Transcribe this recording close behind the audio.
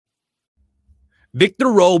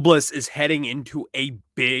Victor Robles is heading into a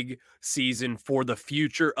big season for the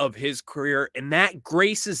future of his career, and that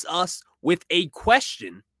graces us with a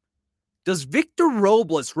question. Does Victor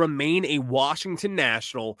Robles remain a Washington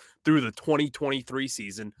National through the 2023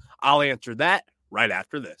 season? I'll answer that right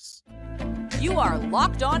after this. You are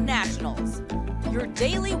Locked On Nationals, your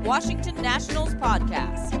daily Washington Nationals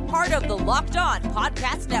podcast, part of the Locked On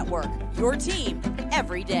Podcast Network, your team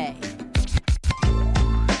every day.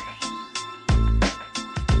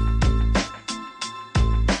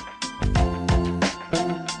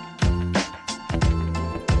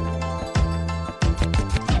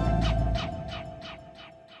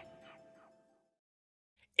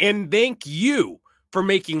 And thank you for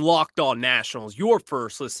making Locked On Nationals your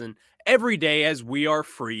first listen every day, as we are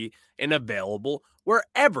free and available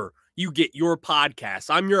wherever you get your podcasts.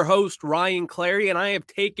 I'm your host, Ryan Clary, and I have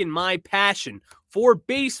taken my passion for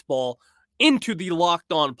baseball into the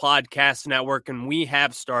Locked On Podcast Network, and we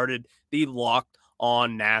have started the Locked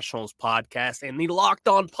On Nationals podcast. And the Locked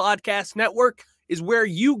On Podcast Network is where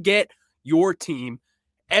you get your team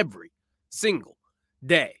every single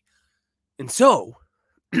day. And so,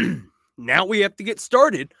 now we have to get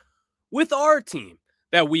started with our team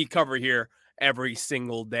that we cover here every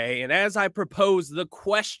single day. And as I propose the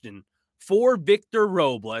question for Victor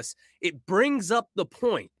Robles, it brings up the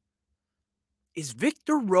point. Is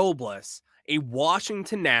Victor Robles a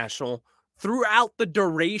Washington National throughout the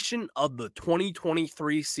duration of the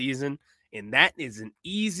 2023 season? And that is an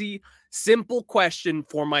easy, simple question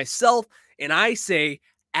for myself. And I say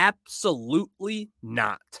absolutely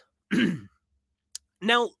not.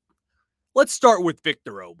 Now, let's start with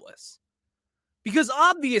Victor Robles, because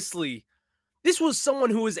obviously this was someone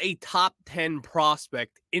who was a top 10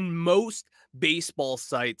 prospect in most baseball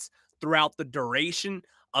sites throughout the duration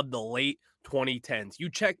of the late 2010s. You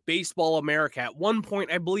check Baseball America. At one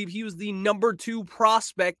point, I believe he was the number 2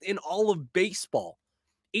 prospect in all of baseball,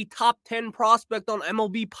 a top 10 prospect on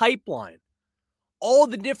MLB Pipeline. All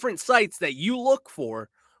the different sites that you look for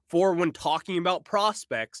when talking about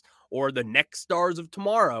prospects or the next stars of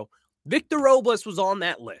tomorrow, Victor Robles was on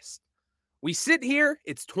that list. We sit here,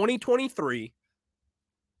 it's 2023,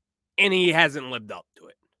 and he hasn't lived up to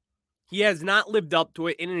it. He has not lived up to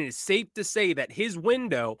it, and it is safe to say that his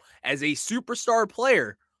window as a superstar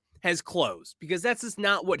player has closed, because that's just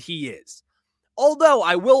not what he is. Although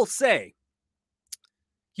I will say,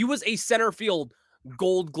 he was a center field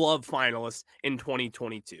Gold Glove finalist in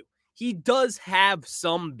 2022. He does have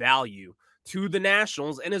some value to the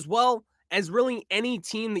Nationals, and as well as really any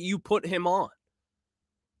team that you put him on.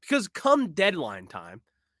 Because come deadline time,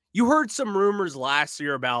 you heard some rumors last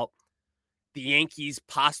year about the Yankees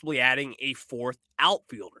possibly adding a 4th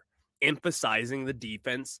outfielder, emphasizing the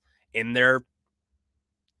defense in their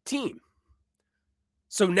team.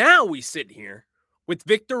 So now we sit here with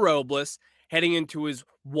Victor Robles heading into his,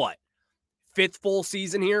 5th full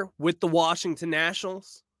season here with the Washington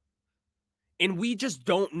Nationals? And we just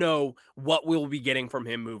don't know what we'll be getting from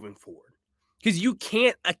him moving forward, because you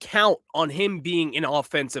can't account on him being an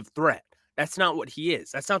offensive threat. That's not what he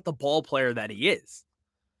is. That's not the ball player that he is.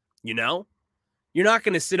 You know? You're not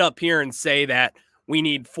going to sit up here and say that we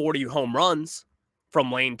need 40 home runs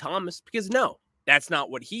from Lane Thomas, because no, that's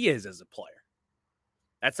not what he is as a player.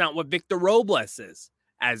 That's not what Victor Robles is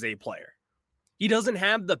as a player. He doesn't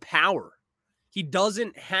have the power. He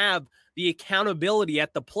doesn't have the accountability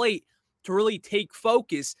at the plate to really take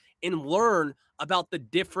focus and learn about the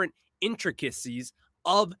different intricacies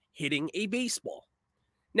of hitting a baseball.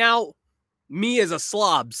 Now, me as a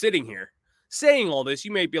slob sitting here saying all this,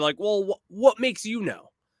 you may be like, well, what makes you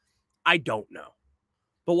know? I don't know.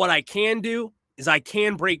 But what I can do is I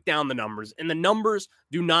can break down the numbers, and the numbers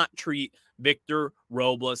do not treat Victor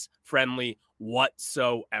Robles friendly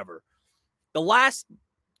whatsoever. The last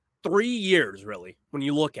 3 years, really, when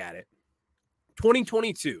you look at it,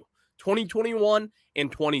 2022, 2021,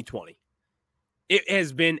 and 2020. It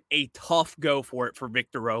has been a tough go for it for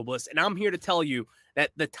Victor Robles, and I'm here to tell you that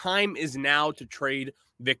the time is now to trade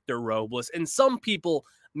Victor Robles, and some people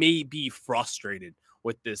may be frustrated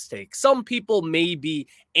with this take. Some people may be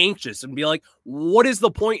anxious and be like, what is the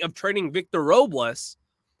point of trading Victor Robles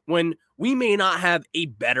when we may not have a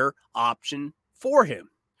better option for him?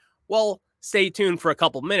 Well, stay tuned for a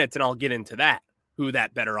couple minutes, and I'll get into that, who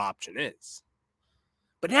that better option is.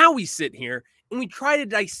 But now we sit here and we try to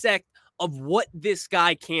dissect of what this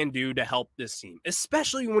guy can do to help this team,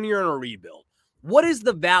 especially when you're in a rebuild. What is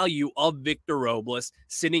the value of Victor Robles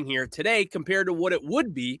sitting here today compared to what it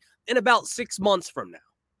would be in about 6 months from now?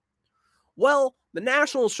 Well, the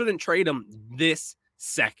Nationals shouldn't trade him this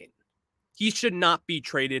second. He should not be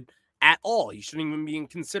traded at all. He shouldn't even be in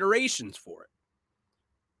considerations for it.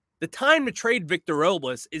 The time to trade Victor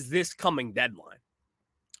Robles is this coming deadline,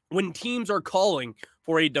 when teams are calling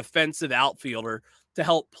for a defensive outfielder to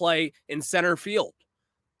help play in center field,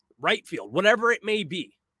 right field, whatever it may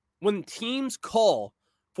be. When teams call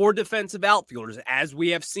for defensive outfielders, as we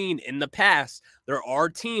have seen in the past, there are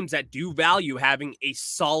teams that do value having a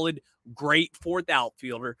solid, great fourth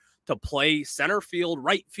outfielder to play center field,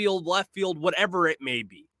 right field, left field, whatever it may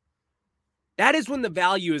be. That is when the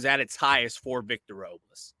value is at its highest for Victor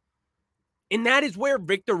Robles. And that is where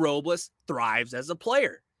Victor Robles thrives as a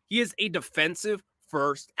player. He is a defensive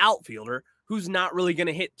first outfielder who's not really going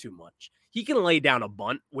to hit too much. He can lay down a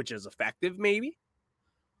bunt, which is effective maybe.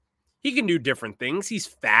 He can do different things. He's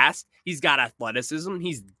fast. He's got athleticism.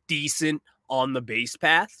 He's decent on the base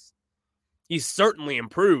paths. He's certainly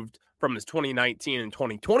improved from his 2019 and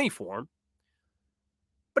 2020 form,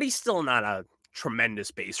 but he's still not a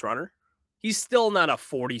tremendous base runner. He's still not a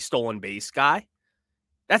 40 stolen base guy.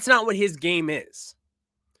 That's not what his game is.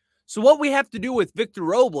 So what we have to do with Victor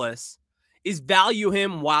Robles is value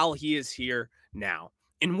him while he is here now.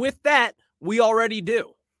 And with that, we already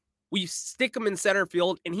do. We stick him in center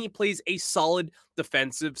field, and he plays a solid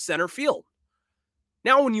defensive center field.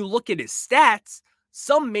 Now, when you look at his stats,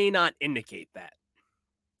 some may not indicate that.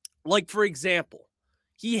 Like, for example,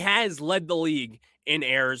 he has led the league in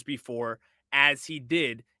errors before, as he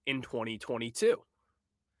did in 2022.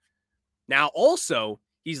 Now, also,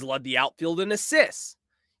 he's led the outfield in assists.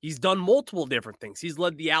 He's done multiple different things. He's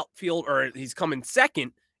led the outfield, or he's come in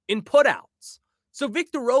second in putouts. So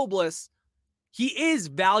Victor Robles, he is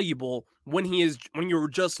valuable when you're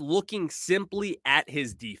just looking simply at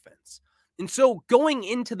his defense. And so going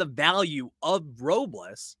into the value of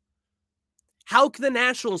Robles, how can the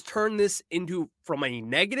Nationals turn this from a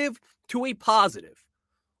negative to a positive?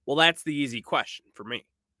 Well, that's the easy question for me.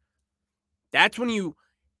 That's when you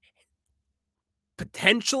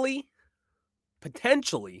potentially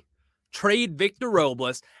trade Victor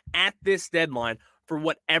Robles at this deadline for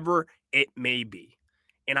whatever it may be.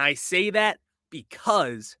 And I say that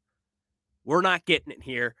because we're not getting it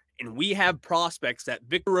here, and we have prospects that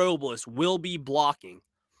Victor Robles will be blocking.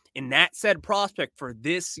 And that said prospect for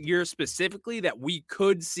this year specifically that we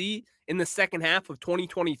could see in the second half of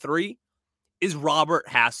 2023 is Robert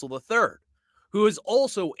Hassell III, who is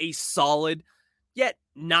also a solid, yet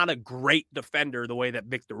not a great defender the way that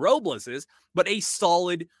Victor Robles is, but a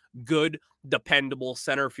solid, good, dependable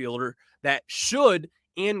center fielder that should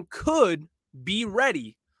and could be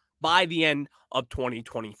ready by the end of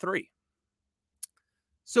 2023.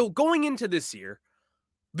 So going into this year,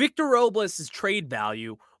 Victor Robles' trade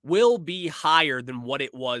value will be higher than what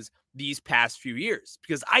it was these past few years,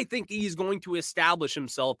 because I think he's going to establish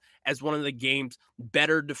himself as one of the game's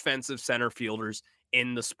better defensive center fielders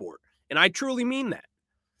in the sport. And I truly mean that.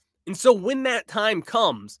 And so when that time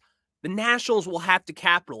comes, the Nationals will have to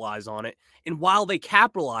capitalize on it. And while they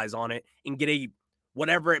capitalize on it and get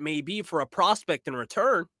whatever it may be for a prospect in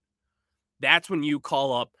return, that's when you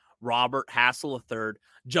call up Robert Hassell III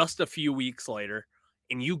just a few weeks later,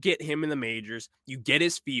 and you get him in the majors, you get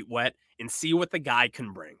his feet wet, and see what the guy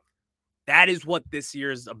can bring. That is what this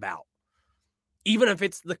year is about. Even if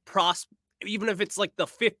it's like the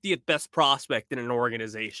 50th best prospect in an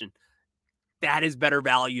organization, that is better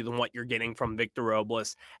value than what you're getting from Victor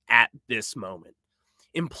Robles at this moment.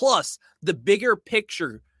 And plus, the bigger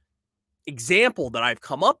picture example that I've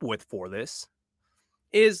come up with for this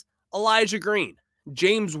is Elijah Green,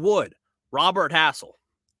 James Wood, Robert Hassell.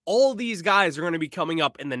 All these guys are going to be coming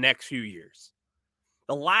up in the next few years.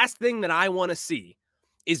 The last thing that I want to see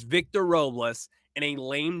is Victor Robles in a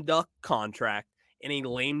lame duck contract in a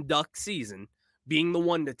lame duck season being the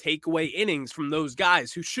one to take away innings from those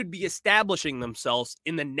guys who should be establishing themselves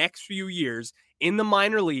in the next few years in the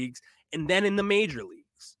minor leagues and then in the major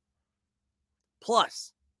leagues.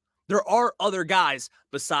 Plus, there are other guys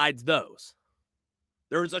besides those.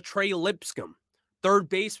 There's a Trey Lipscomb, third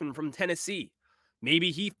baseman from Tennessee.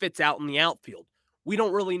 Maybe he fits out in the outfield. We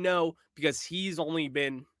don't really know because he's only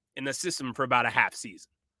been in the system for about a half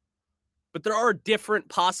season. But there are different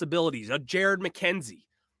possibilities. A Jared McKenzie,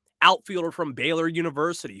 outfielder from Baylor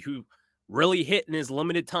University, who really hit in his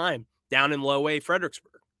limited time down in Low A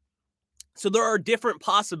Fredericksburg. So there are different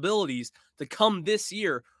possibilities to come this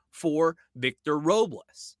year for Victor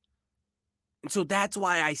Robles. And so that's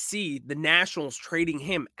why I see the Nationals trading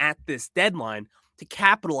him at this deadline to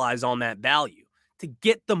capitalize on that value, to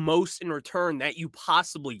get the most in return that you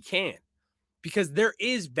possibly can. Because there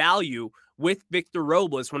is value with Victor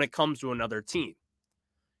Robles when it comes to another team.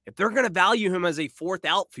 If they're going to value him as a fourth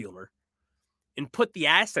outfielder and put the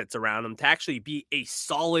assets around him to actually be a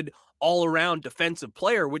solid all-around defensive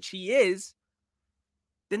player, which he is,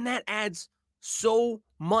 then that adds so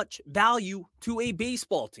much value to a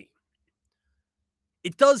baseball team.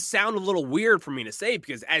 It does sound a little weird for me to say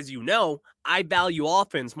because, as you know, I value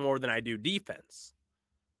offense more than I do defense.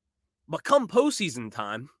 But come postseason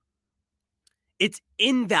time, it's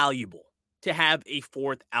invaluable to have a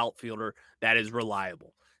fourth outfielder that is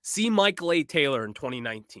reliable. See Michael A. Taylor in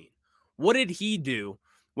 2019. What did he do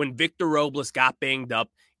when Victor Robles got banged up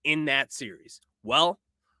in that series? Well,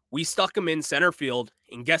 we stuck him in center field,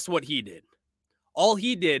 and guess what he did? All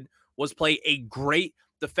he did was play a great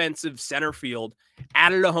defensive center field,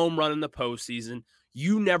 added a home run in the postseason.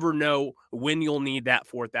 You never know when you'll need that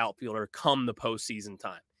fourth outfielder come the postseason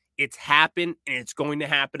time. It's happened, and it's going to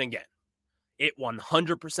happen again. It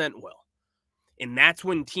 100% will. And that's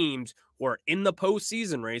when teams who are in the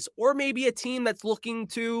postseason race, or maybe a team that's looking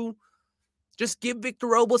to just give Victor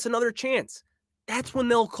Robles another chance, that's when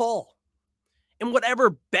they'll call. And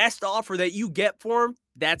whatever best offer that you get for him,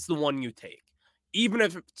 that's the one you take. Even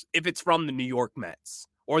if it's from the New York Mets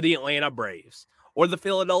or the Atlanta Braves or the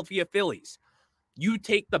Philadelphia Phillies, you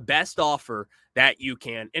take the best offer that you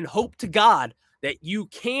can and hope to God that you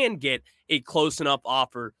can get a close enough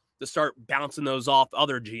offer to start bouncing those off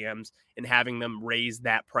other GMs and having them raise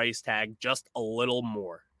that price tag just a little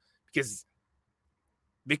more. Because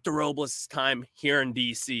Victor Robles' time here in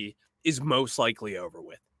DC is most likely over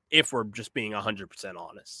with, if we're just being 100%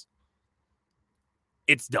 honest.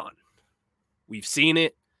 It's done. We've seen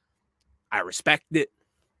it. I respect it,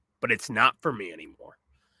 but it's not for me anymore.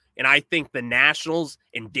 And I think the Nationals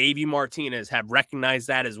and Davey Martinez have recognized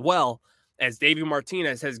that as well, as Davey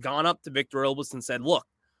Martinez has gone up to Victor Robles and said, look,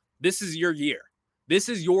 this is your year. This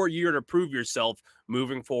is your year to prove yourself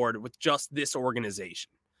moving forward with just this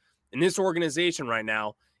organization. And this organization right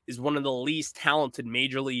now is one of the least talented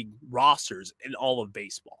major league rosters in all of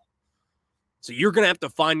baseball. So you're going to have to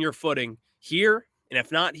find your footing here, and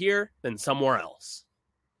if not here, then somewhere else.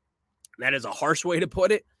 That is a harsh way to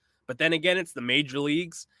put it, but then again, it's the major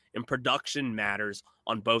leagues, and production matters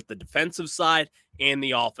on both the defensive side and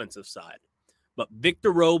the offensive side. But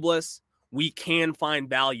Victor Robles, we can find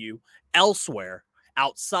value elsewhere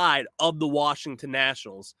outside of the Washington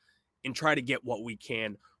Nationals and try to get what we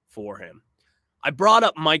can for him. I brought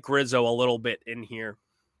up Mike Rizzo a little bit in here,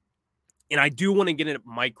 and I do want to get into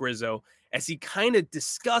Mike Rizzo as he kind of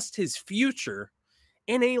discussed his future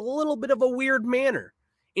in a little bit of a weird manner.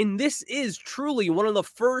 And this is truly one of the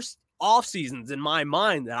first off seasons in my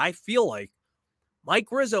mind that I feel like Mike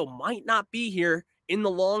Rizzo might not be here in the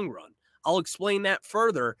long run. I'll explain that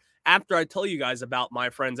further after I tell you guys about my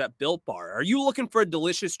friends at Built Bar. Are you looking for a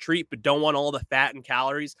delicious treat but don't want all the fat and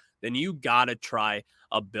calories? Then you gotta try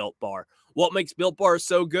a Built Bar. What makes Built Bar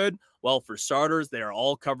so good? Well, for starters, they are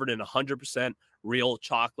all covered in 100% real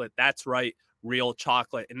chocolate. That's right, real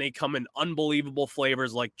chocolate. And they come in unbelievable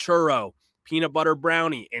flavors like churro, peanut butter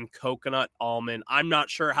brownie, and coconut almond. I'm not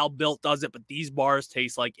sure how Built does it, but these bars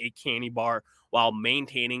taste like a candy bar while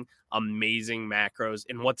maintaining amazing macros.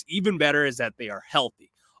 And what's even better is that they are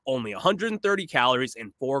healthy. Only 130 calories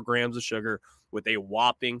and 4 grams of sugar with a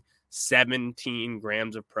whopping 17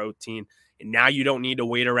 grams of protein. And now you don't need to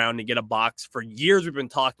wait around to get a box. For years, we've been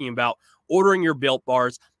talking about ordering your Built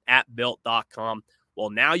Bars at Built.com. Well,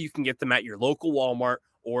 now you can get them at your local Walmart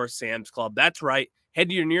or Sam's Club. That's right. Head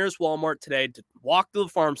to your nearest Walmart today to walk to the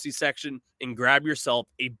pharmacy section and grab yourself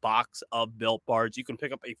a box of Built Bars. You can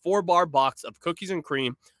pick up a 4-bar box of cookies and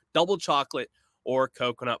cream, double chocolate, or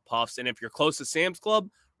coconut puffs. And if you're close to Sam's Club,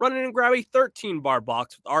 run in and grab a 13-bar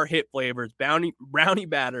box with our hit flavors, brownie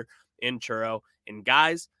batter, and churro. And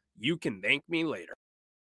guys, you can thank me later.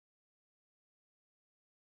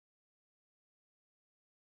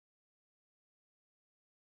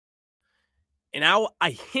 And now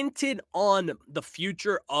I hinted on the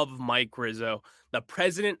future of Mike Rizzo, the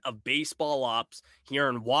president of baseball ops here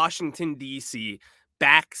in Washington, D.C.,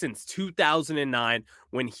 back since 2009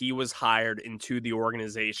 when he was hired into the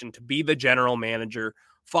organization to be the general manager,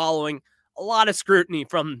 following a lot of scrutiny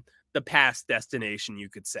from the past destination, you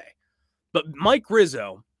could say. But Mike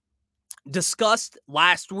Rizzo discussed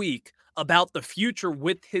last week about the future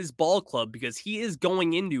with his ball club because he is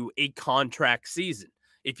going into a contract season.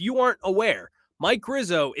 If you aren't aware, Mike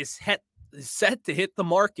Rizzo is set to hit the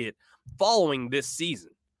market following this season.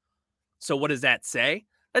 So what does that say?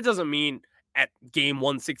 That doesn't mean at game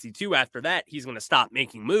 162 after that, he's going to stop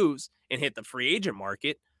making moves and hit the free agent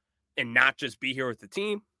market and not just be here with the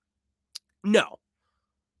team. No.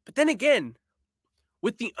 But then again,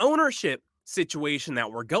 with the ownership situation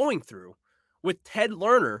that we're going through, with Ted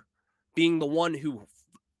Lerner being the one who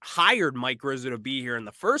hired Mike Rizzo to be here in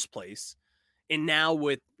the first place, And now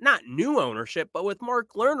with not new ownership, but with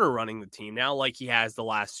Mark Lerner running the team now like he has the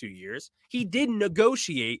last 2 years, he did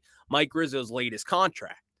negotiate Mike Rizzo's latest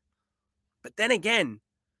contract. But then again,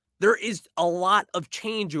 there is a lot of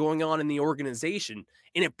change going on in the organization,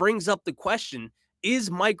 and it brings up the question, is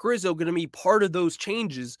Mike Rizzo going to be part of those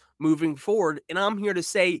changes moving forward? And I'm here to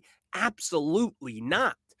say absolutely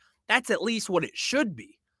not. That's at least what it should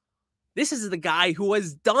be. This is the guy who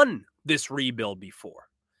has done this rebuild before.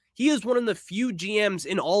 He is one of the few GMs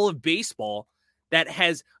in all of baseball that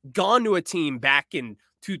has gone to a team back in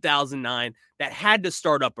 2009 that had to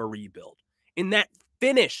start up a rebuild and that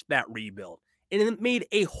finished that rebuild. And it made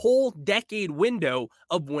a whole decade window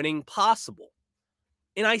of winning possible.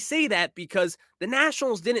 And I say that because the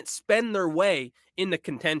Nationals didn't spend their way into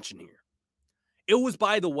contention here. It was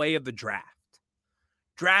by the way of the draft.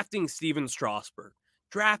 Drafting Steven Strasburg,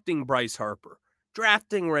 drafting Bryce Harper,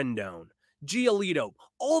 drafting Rendon, Giolito,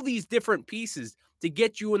 all these different pieces to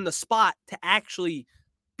get you in the spot to actually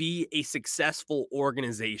be a successful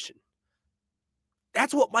organization.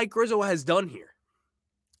 That's what Mike Rizzo has done here.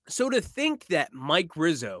 So to think that Mike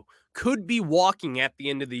Rizzo could be walking at the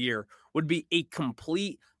end of the year would be a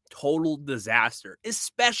complete, total disaster,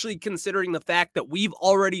 especially considering the fact that we've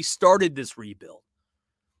already started this rebuild.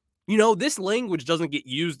 You know, this language doesn't get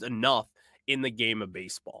used enough in the game of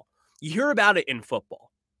baseball. You hear about it in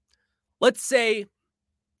football. Let's say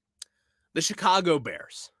the Chicago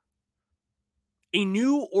Bears, a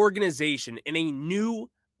new organization and a new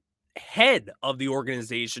head of the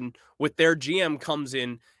organization with their GM comes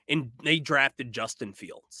in and they drafted Justin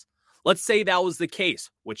Fields. Let's say that was the case,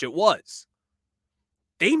 which it was.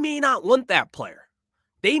 They may not want that player.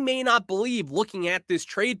 They may not believe looking at this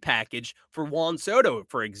trade package for Juan Soto,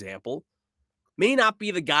 for example, may not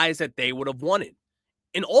be the guys that they would have wanted.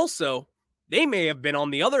 And also, they may have been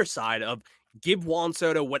on the other side of give Juan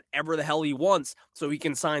Soto whatever the hell he wants so he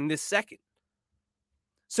can sign this second.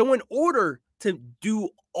 So in order to do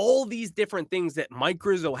all these different things that Mike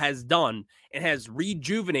Rizzo has done and has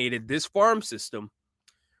rejuvenated this farm system,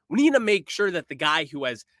 we need to make sure that the guy who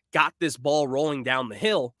has got this ball rolling down the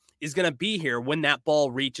hill is going to be here when that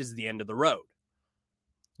ball reaches the end of the road.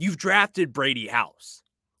 You've drafted Brady House.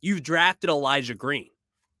 You've drafted Elijah Green,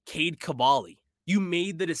 Cade Cavalli. You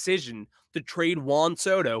made the decision to trade Juan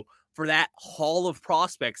Soto for that haul of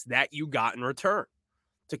prospects that you got in return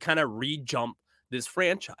to kind of re-jump this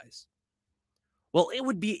franchise. Well, it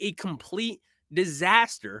would be a complete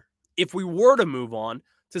disaster if we were to move on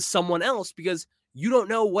to someone else because you don't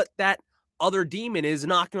know what that other demon is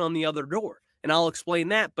knocking on the other door. And I'll explain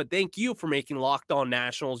that, but thank you for making Locked On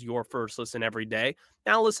Nationals your first listen every day.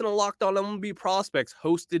 Now listen to Locked On MLB Prospects,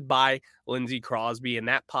 hosted by Lindsey Crosby, and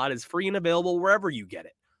that pod is free and available wherever you get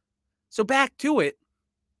it. So back to it,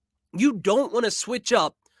 you don't want to switch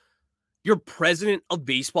up your president of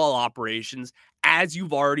baseball operations as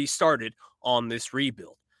you've already started on this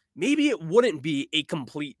rebuild. Maybe it wouldn't be a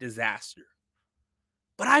complete disaster.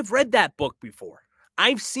 But I've read that book before.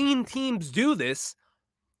 I've seen teams do this.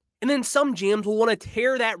 And then some GMs will want to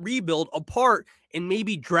tear that rebuild apart and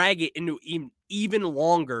maybe drag it into an even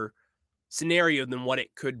longer scenario than what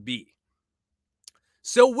it could be.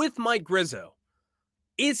 So with Mike Rizzo,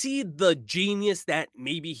 is he the genius that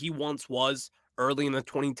maybe he once was early in the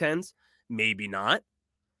 2010s? Maybe not.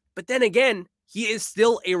 But then again, he is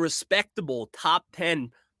still a respectable top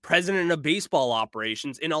 10 president of baseball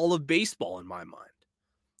operations in all of baseball in my mind.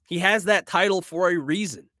 He has that title for a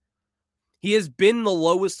reason. He has been the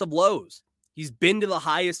lowest of lows. He's been to the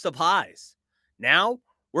highest of highs. Now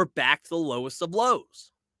we're back to the lowest of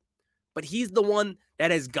lows. But he's the one that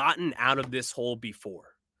has gotten out of this hole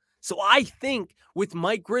before. So I think with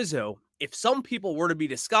Mike Rizzo, if some people were to be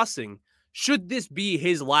discussing, should this be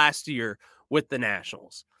his last year with the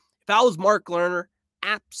Nationals? If I was Mark Lerner,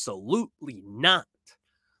 absolutely not.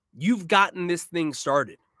 You've gotten this thing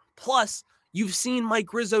started. Plus, you've seen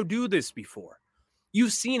Mike Rizzo do this before.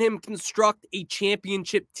 You've seen him construct a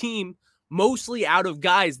championship team mostly out of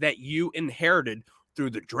guys that you inherited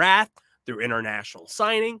through the draft, through international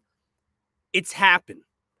signing. It's happened.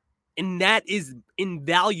 And that is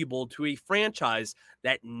invaluable to a franchise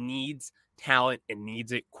that needs talent and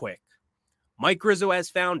needs it quick. Mike Rizzo has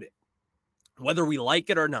found it, whether we like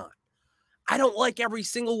it or not. I don't like every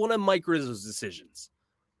single one of Mike Rizzo's decisions.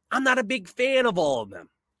 I'm not a big fan of all of them.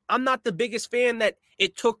 I'm not the biggest fan that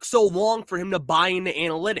it took so long for him to buy into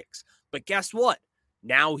analytics. But guess what?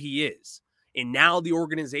 Now he is. And now the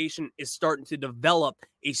organization is starting to develop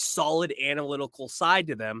a solid analytical side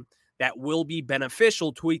to them that will be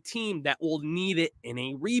beneficial to a team that will need it in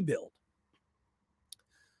a rebuild.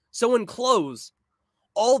 So in close,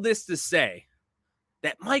 all this to say,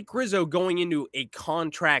 that Mike Rizzo going into a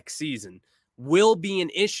contract season will be an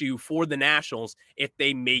issue for the Nationals if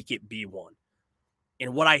they make it be one.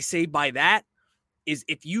 And what I say by that is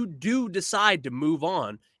if you do decide to move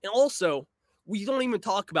on, and also, we don't even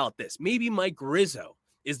talk about this. Maybe Mike Rizzo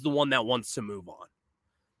is the one that wants to move on.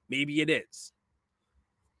 Maybe it is.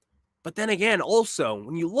 But then again, also,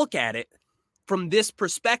 when you look at it from this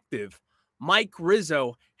perspective, Mike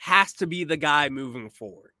Rizzo has to be the guy moving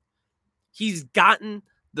forward. He's gotten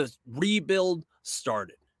the rebuild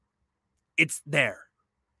started. It's there.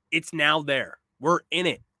 It's now there. We're in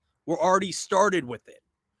it. We're already started with it.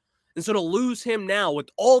 And so to lose him now with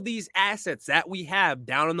all these assets that we have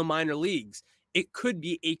down in the minor leagues, it could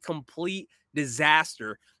be a complete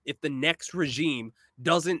disaster if the next regime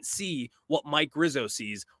doesn't see what Mike Rizzo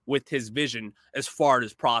sees with his vision as far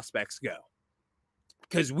as prospects go.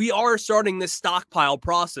 Because we are starting this stockpile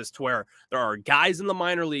process to where there are guys in the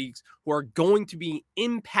minor leagues who are going to be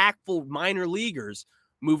impactful minor leaguers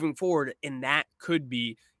moving forward, and that could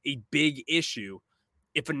be a big issue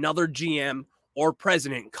if another GM or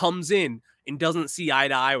president comes in and doesn't see eye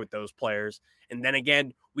to eye with those players. And then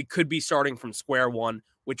again, we could be starting from square one,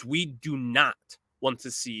 which we do not want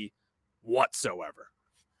to see whatsoever.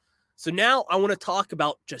 So now I want to talk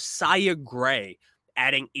about Josiah Gray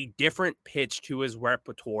adding a different pitch to his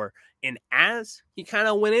repertoire. And as he kind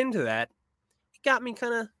of went into that, it got me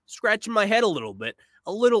kind of scratching my head a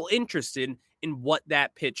little interested in what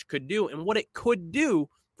that pitch could do and what it could do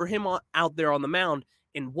for him out there on the mound,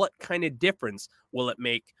 and what kind of difference will it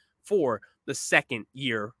make for the second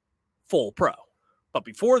year full pro. But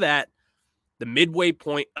before that, the midway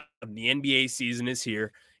point of the NBA season is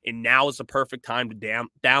here, and now is the perfect time to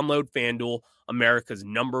download FanDuel, America's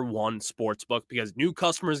 #1 sportsbook, because new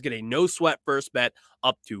customers get a no-sweat first bet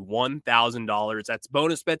up to $1,000. That's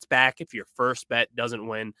bonus bets back if your first bet doesn't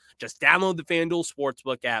win. Just download the FanDuel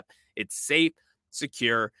Sportsbook app. It's safe,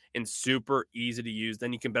 secure, and super easy to use.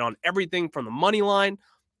 Then you can bet on everything from the money line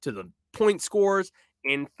to the point scores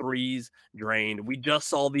and threes drained. We just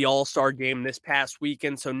saw the All-Star game this past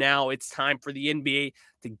weekend, so now it's time for the NBA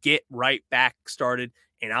to get right back started.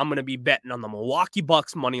 And I'm going to be betting on the Milwaukee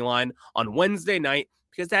Bucks money line on Wednesday night,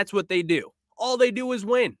 because that's what they do. All they do is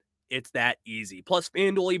win. It's that easy. Plus,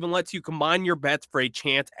 FanDuel even lets you combine your bets for a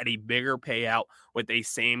chance at a bigger payout with a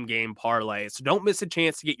same-game parlay. So don't miss a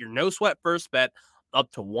chance to get your no-sweat first bet up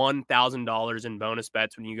to $1,000 in bonus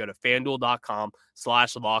bets when you go to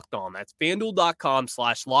FanDuel.com/lockedon. That's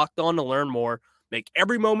FanDuel.com/lockedon to learn more. Make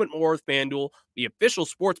every moment more with FanDuel, the official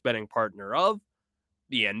sports betting partner of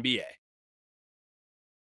the NBA.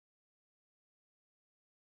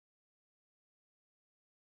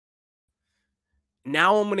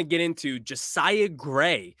 Now I'm going to get into Josiah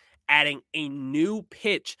Gray adding a new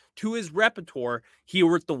pitch to his repertoire here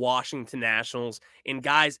with the Washington Nationals. And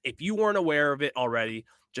guys, if you weren't aware of it already,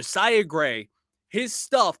 Josiah Gray, his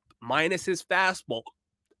stuff minus his fastball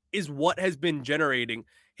is what has been generating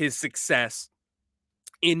his success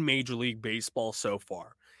in Major League Baseball so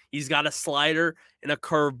far. He's got a slider and a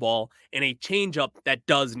curveball and a changeup that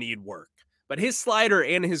does need work. But his slider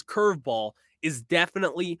and his curveball is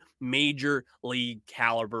definitely major league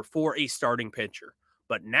caliber for a starting pitcher.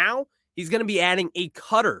 But now he's going to be adding a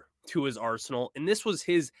cutter to his arsenal. And this was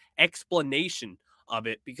his explanation of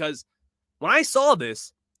it, because when I saw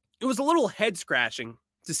this, it was a little head scratching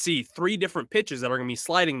to see 3 different pitches that are going to be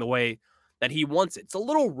sliding the way that he wants it. It's a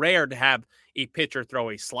little rare to have a pitcher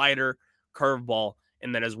throw a slider, curveball,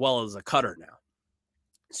 and then as well as a cutter now.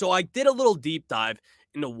 So I did a little deep dive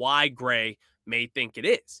into why Gray may think it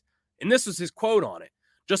is. And this was his quote on it: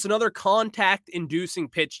 "Just another contact-inducing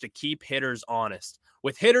pitch to keep hitters honest.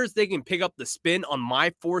 With hitters, they can pick up the spin on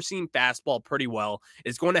my four-seam fastball pretty well.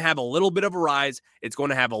 It's going to have a little bit of a rise. It's going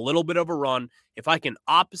to have a little bit of a run. If I can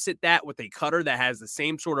opposite that with a cutter that has the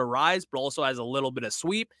same sort of rise, but also has a little bit of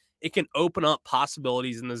sweep, it can open up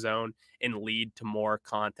possibilities in the zone and lead to more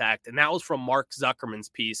contact." And that was from Mark Zuckerman's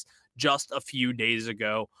piece just a few days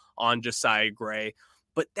ago on Josiah Gray.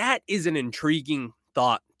 But that is an intriguing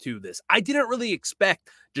thought to this. I didn't really expect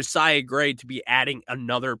Josiah Gray to be adding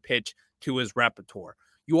another pitch to his repertoire.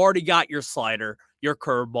 You already got your slider, your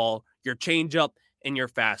curveball, your changeup, and your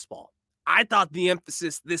fastball. I thought the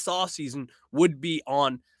emphasis this offseason would be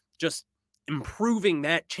on just improving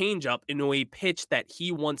that changeup into a pitch that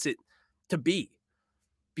he wants it to be,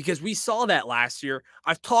 because we saw that last year.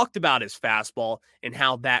 I've talked about his fastball and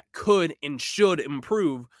how that could and should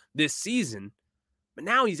improve this season. But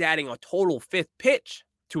now he's adding a total 5th pitch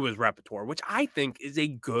to his repertoire, which I think is a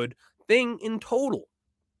good thing in total.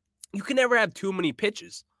 You can never have too many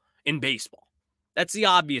pitches in baseball. That's the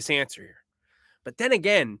obvious answer here. But then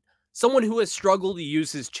again, Someone who has struggled to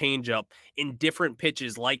use his changeup in different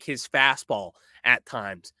pitches like his fastball at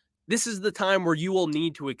times. This is the time where you will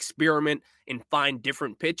need to experiment and find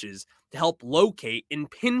different pitches to help locate and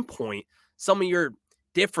pinpoint some of your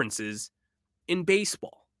differences in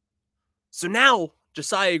baseball. So now,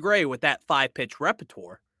 Josiah Gray with that 5-pitch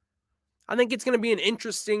repertoire, I think it's going to be an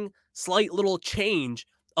interesting, slight little change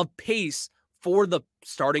of pace for the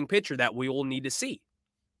starting pitcher that we will need to see.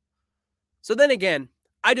 So then again,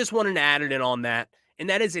 I just wanted to add it in on that, and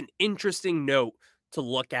that is an interesting note to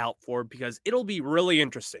look out for because it'll be really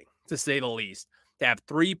interesting, to say the least, to have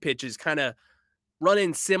 3 pitches kind of run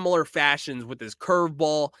in similar fashions with his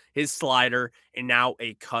curveball, his slider, and now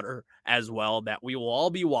a cutter as well that we will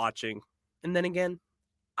all be watching. And then again,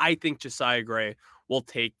 I think Josiah Gray will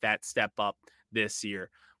take that step up this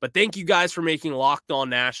year. But thank you guys for making Locked On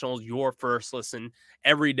Nationals your first listen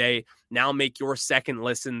every day. Now make your second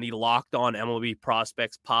listen the Locked On MLB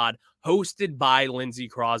Prospects pod, hosted by Lindsey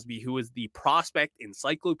Crosby, who is the prospect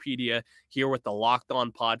encyclopedia here with the Locked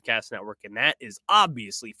On Podcast Network. And that is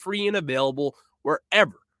obviously free and available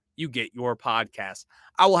wherever you get your podcasts.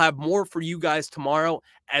 I will have more for you guys tomorrow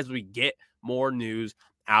as we get more news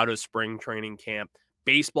out of spring training camp.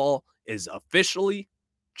 Baseball is officially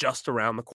just around the corner.